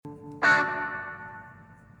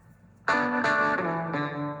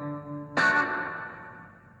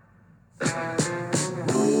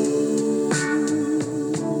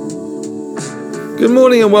Good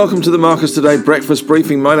morning and welcome to the Marcus Today Breakfast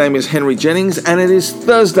Briefing. My name is Henry Jennings and it is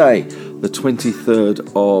Thursday, the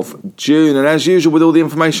 23rd of June. And as usual, with all the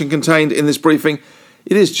information contained in this briefing,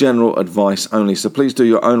 it is general advice only. So please do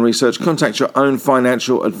your own research. Contact your own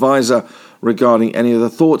financial advisor regarding any of the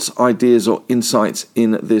thoughts, ideas or insights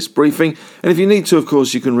in this briefing. And if you need to, of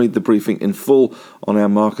course, you can read the briefing in full on our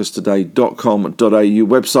marcustoday.com.au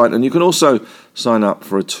website. And you can also sign up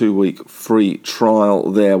for a 2-week free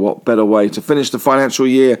trial there. What better way to finish the financial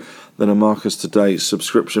year than a Marcus Today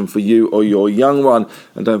subscription for you or your young one?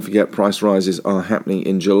 And don't forget, price rises are happening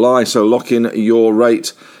in July, so lock in your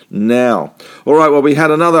rate now. All right, well, we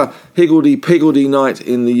had another higgledy-piggledy night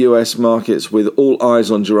in the US markets with all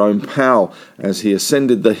eyes on Jerome Powell as he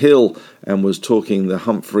ascended the hill and was talking the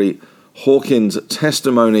Humphrey Hawkins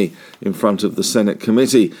testimony in front of the Senate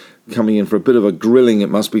committee, coming in for a bit of a grilling, it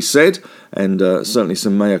must be said, and certainly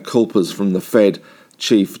some mea culpas from the Fed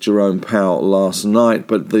Chief Jerome Powell last night.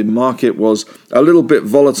 But the market was a little bit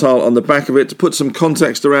volatile on the back of it. To put some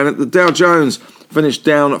context around it, the Dow Jones finished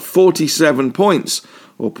down 47 points,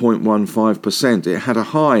 or 0.15%. It had a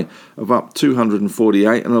high of up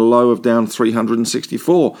 248 and a low of down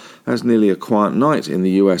 364. That's nearly a quiet night in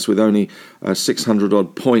the US with only a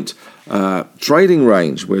 600-odd point trading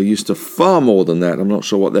range. We're used to far more than that. I'm not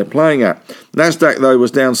sure what they're playing at. Nasdaq, though,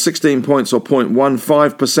 was down 16 points or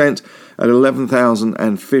 0.15% at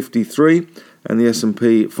 11,053. And the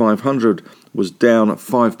S&P 500 was down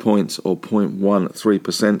 5 points or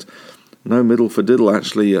 0.13%. No middle for diddle,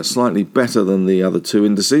 actually slightly better than the other two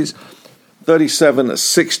indices.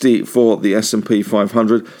 3760 for the S&P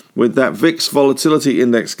 500, with that VIX volatility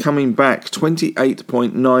index coming back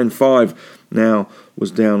 28.95, now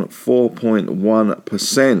was down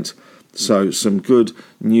 4.1%. So some good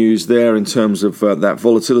news there in terms of that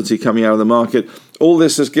volatility coming out of the market. All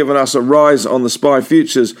this has given us a rise on the SPY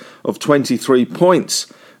futures of 23 points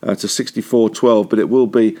to 64.12, but it will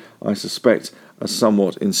be, I suspect, a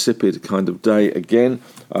somewhat insipid kind of day again,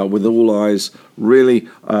 with all eyes really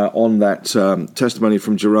on that testimony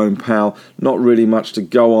from Jerome Powell. Not really much to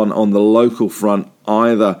go on the local front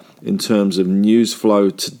either in terms of news flow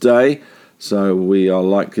today, so we are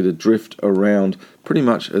likely to drift around pretty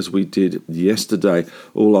much as we did yesterday.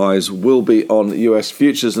 All eyes will be on US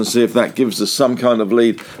futures and see if that gives us some kind of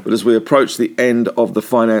lead. But as we approach the end of the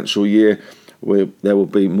financial year, there will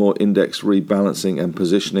be more index rebalancing and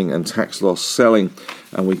positioning and tax loss selling,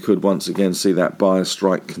 and we could once again see that buyer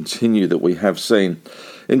strike continue that we have seen.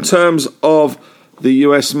 In terms of the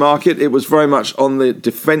US market, it was very much on the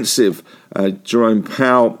defensive. Jerome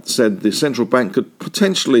Powell said the central bank could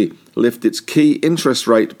potentially lift its key interest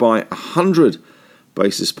rate by 100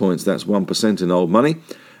 basis points, that's 1% in old money,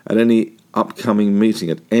 at any upcoming meeting,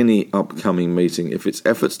 if its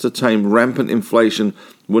efforts to tame rampant inflation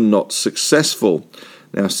were not successful.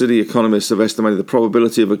 Now, Citi economists have estimated the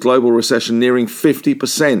probability of a global recession nearing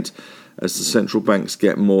 50% as the central banks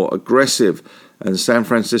get more aggressive. And the San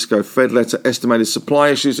Francisco Fed letter estimated supply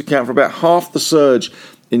issues account for about half the surge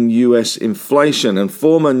in US inflation. And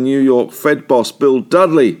former New York Fed boss Bill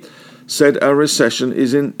Dudley said a recession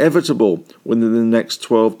is inevitable within the next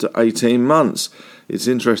 12 to 18 months. It's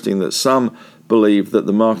interesting that some believe that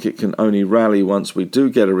the market can only rally once we do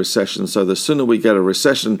get a recession. So the sooner we get a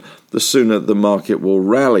recession, the sooner the market will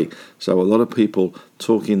rally. So a lot of people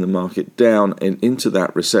talking the market down and into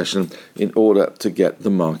that recession in order to get the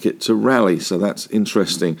market to rally. So that's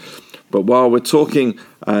interesting. But while we're talking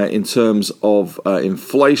in terms of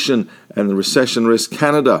inflation and the recession risk,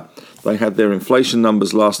 Canada, they had their inflation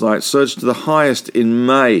numbers last night, surged to the highest in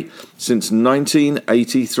May since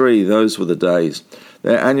 1983. Those were the days.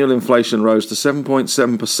 Their annual inflation rose to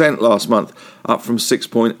 7.7% last month, up from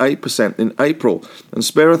 6.8% in April. And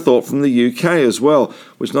spare a thought from the UK as well,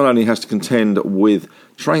 which not only has to contend with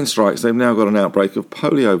train strikes, they've now got an outbreak of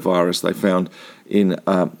polio virus they found in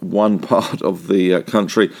one part of the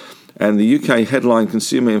country. And the UK headline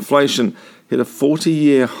consumer inflation hit a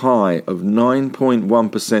 40-year high of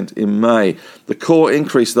 9.1% in May. The core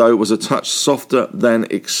increase, though, was a touch softer than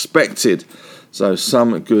expected. So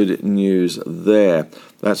some good news there,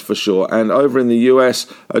 that's for sure. And over in the US,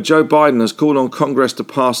 Joe Biden has called on Congress to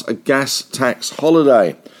pass a gas tax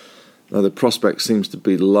holiday. Now, the prospect seems to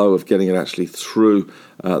be low of getting it actually through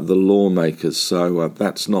the lawmakers, so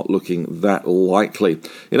that's not looking that likely.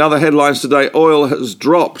 In other headlines today, oil has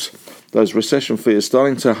dropped. Those recession fears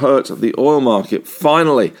starting to hurt the oil market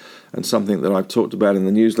finally, and something that I've talked about in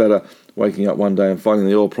the newsletter waking up one day and finding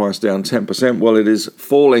the oil price down 10%. Well, it is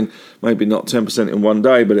falling, maybe not 10% in one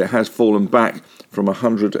day, but it has fallen back from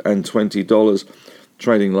 $120,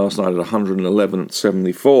 trading last night at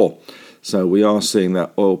 $111.74. So we are seeing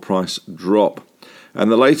that oil price drop.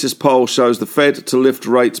 And the latest poll shows the Fed to lift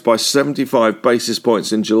rates by 75 basis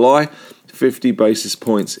points in July, 50 basis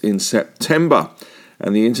points in September.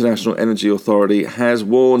 And the International Energy Authority has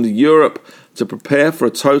warned Europe to prepare for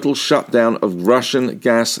a total shutdown of Russian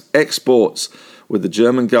gas exports, with the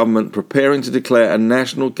German government preparing to declare a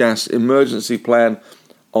national gas emergency plan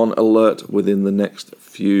on alert within the next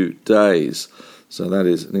few days. So that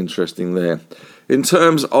is interesting there. In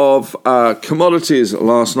terms of commodities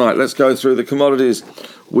last night, let's go through the commodities.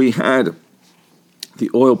 We had the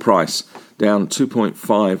oil price down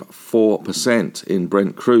 2.54% in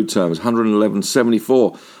Brent crude terms,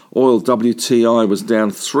 111.74. Oil WTI was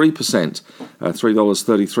down 3%,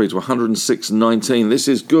 $3.33 to 106.19. This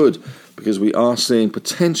is good because we are seeing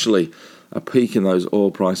potentially a peak in those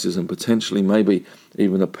oil prices and potentially maybe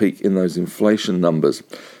even a peak in those inflation numbers.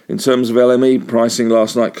 In terms of LME pricing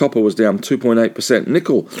last night, copper was down 2.8%.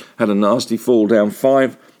 Nickel had a nasty fall, down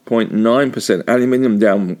 5.9%. Aluminium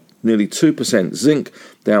down nearly 2%. Zinc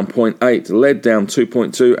down 0.8%. Lead down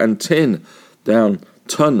 2.2%. And tin down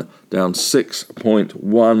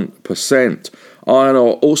 6.1%. Iron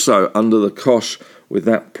ore also under the cosh, with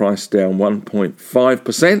that price down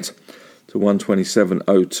 1.5% to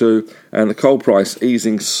 127.02, and the coal price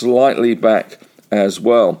easing slightly back as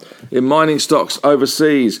well. In mining stocks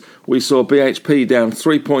overseas, we saw BHP down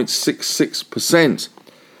 3.66%,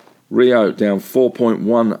 Rio down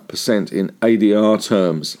 4.1% in ADR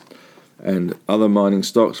terms. And other mining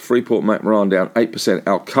stocks, Freeport-McMoran down 8%,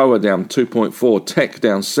 Alcoa down 2.4%, Teck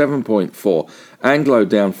down 7.4%, Anglo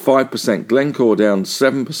down 5%, Glencore down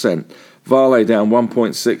 7%, Vale down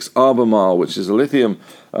 1.6%, Albemarle, which is a lithium,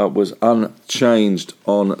 was unchanged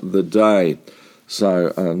on the day.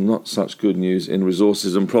 So not such good news in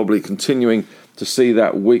resources, and probably continuing to see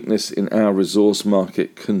that weakness in our resource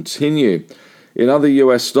market continue. In other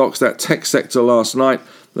US stocks, that tech sector last night,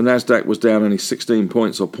 the Nasdaq was down only 16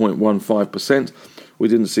 points or 0.15%. We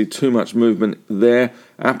didn't see too much movement there.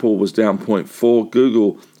 Apple was down 0.4%,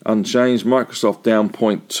 Google unchanged, Microsoft down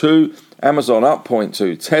 0.2%, Amazon up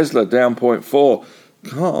 0.2%, Tesla down 0.4%.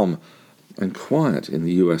 Calm and quiet in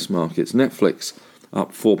the US markets. Netflix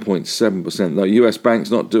up 4.7%, though US banks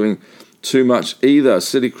not doing too much either.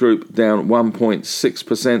 Citigroup down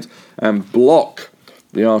 1.6%, and Block,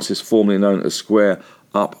 the artist formerly known as Square,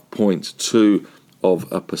 up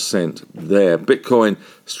 0.2% there. Bitcoin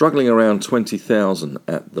struggling around 20,000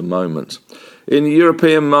 at the moment. In the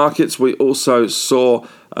European markets, we also saw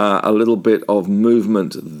a little bit of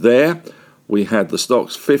movement there. We had the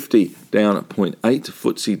Stocks 50 down at 0.8%,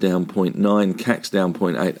 FTSE down 0.9%, CAC down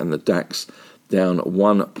 0.8%, and the DAX down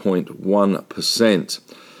 1.1%.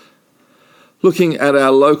 Looking at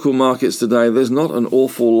our local markets today, there's not an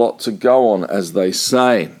awful lot to go on, as they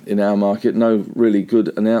say. In our market, no really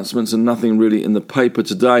good announcements and nothing really in the paper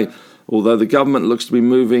today, although the government looks to be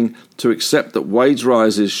moving to accept that wage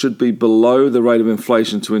rises should be below the rate of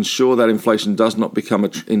inflation to ensure that inflation does not become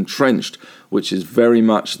entrenched, which is very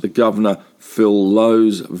much the Governor Phil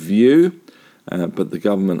Lowe's view. But the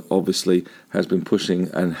government obviously has been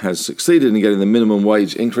pushing and has succeeded in getting the minimum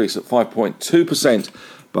wage increase at 5.2%,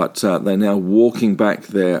 but they're now walking back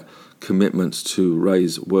their commitment to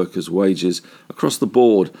raise workers' wages across the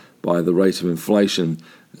board by the rate of inflation.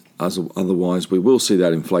 Otherwise, we will see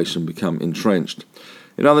that inflation become entrenched.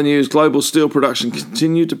 In other news, global steel production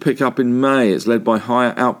continued to pick up in May. It's led by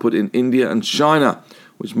higher output in India and China,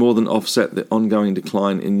 which more than offset the ongoing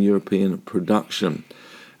decline in European production.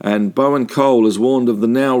 And Bowen Coal has warned of the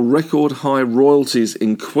now record high royalties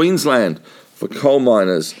in Queensland for coal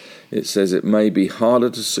miners. It says it may be harder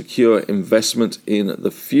to secure investment in the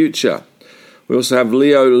future. We also have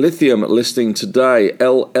Leo Lithium listing today.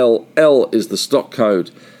 LLL is the stock code.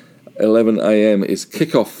 11 a.m. is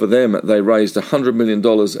kickoff for them. They raised $100 million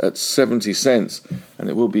at 70 cents, and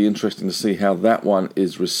it will be interesting to see how that one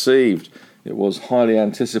is received. It was highly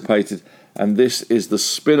anticipated, and this is the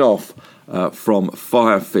spin-off from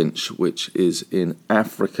Firefinch, which is in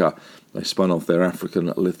Africa. They spun off their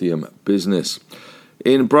African lithium business.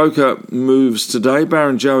 In broker moves today,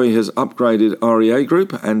 Barrenjoey has upgraded REA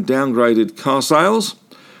Group and downgraded Car Sales.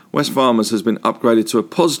 Wesfarmers has been upgraded to a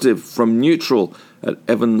positive from neutral at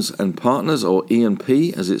Evans and Partners, or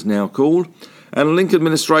E&P as it's now called. And Link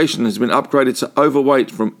Administration has been upgraded to overweight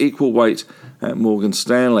from equal weight at Morgan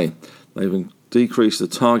Stanley. They've decreased the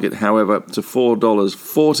target, however, to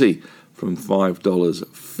 $4.40 from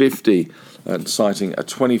 $5.50, and citing a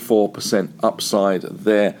 24% upside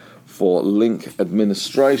there for Link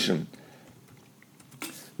administration.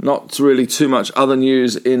 Not really too much other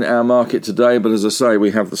news in our market today, but as I say, we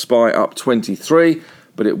have the SPI up 23,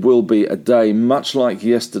 but it will be a day much like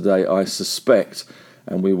yesterday, I suspect,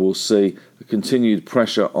 and we will see continued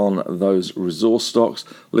pressure on those resource stocks.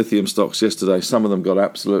 Lithium stocks yesterday, some of them got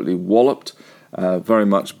absolutely walloped. Very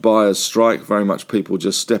much buyer's strike, very much people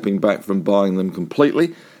just stepping back from buying them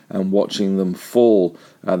completely and watching them fall.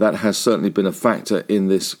 That has certainly been a factor in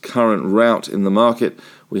this current rout in the market.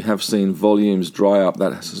 We have seen volumes dry up.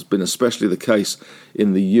 That has been especially the case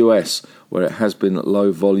in the US, where it has been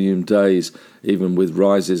low volume days, even with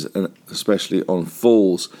rises and especially on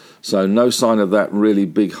falls. So no sign of that really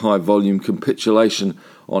big high volume capitulation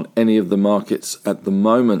on any of the markets at the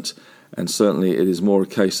moment. And certainly it is more a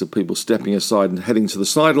case of people stepping aside and heading to the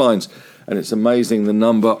sidelines. And it's amazing the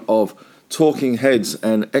number of talking heads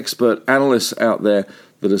and expert analysts out there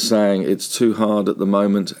that are saying it's too hard at the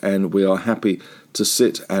moment and we are happy to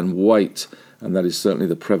sit and wait. And that is certainly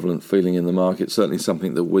the prevalent feeling in the market, certainly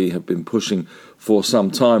something that we have been pushing for some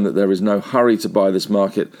time, that there is no hurry to buy this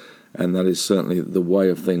market, and that is certainly the way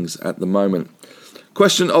of things at the moment.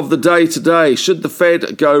 Question of the day today: should the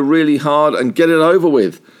Fed go really hard and get it over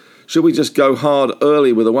with? Should we just go hard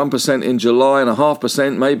early with a 1% in July and a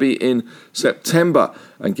 0.5% maybe in September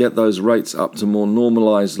and get those rates up to more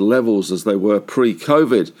normalised levels as they were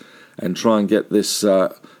pre-COVID and try and get this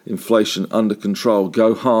inflation under control?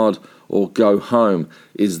 Go hard or go home.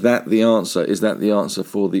 Is that the answer? Is that the answer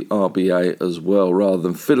for the RBA as well? Rather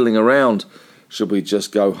than fiddling around, should we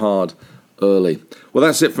just go hard early? Well,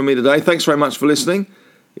 that's it from me today. Thanks very much for listening.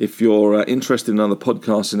 If you're interested in other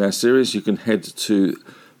podcasts in our series, you can head to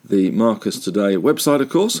the Marcus Today website, of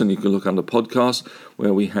course, and you can look under podcasts,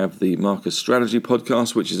 where we have the Marcus Strategy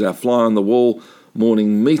podcast, which is our fly on the wall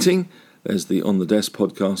morning meeting. There's the On the Desk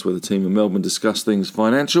podcast, where the team in Melbourne discuss things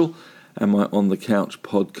financial, and my On the Couch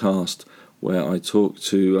podcast, where I talk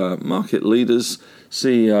to market leaders,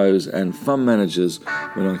 CEOs and fund managers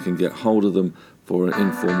when I can get hold of them for an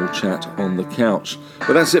informal chat on the couch.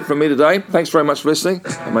 But that's it from me today. Thanks very much for listening,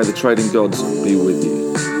 and may the trading gods be with you.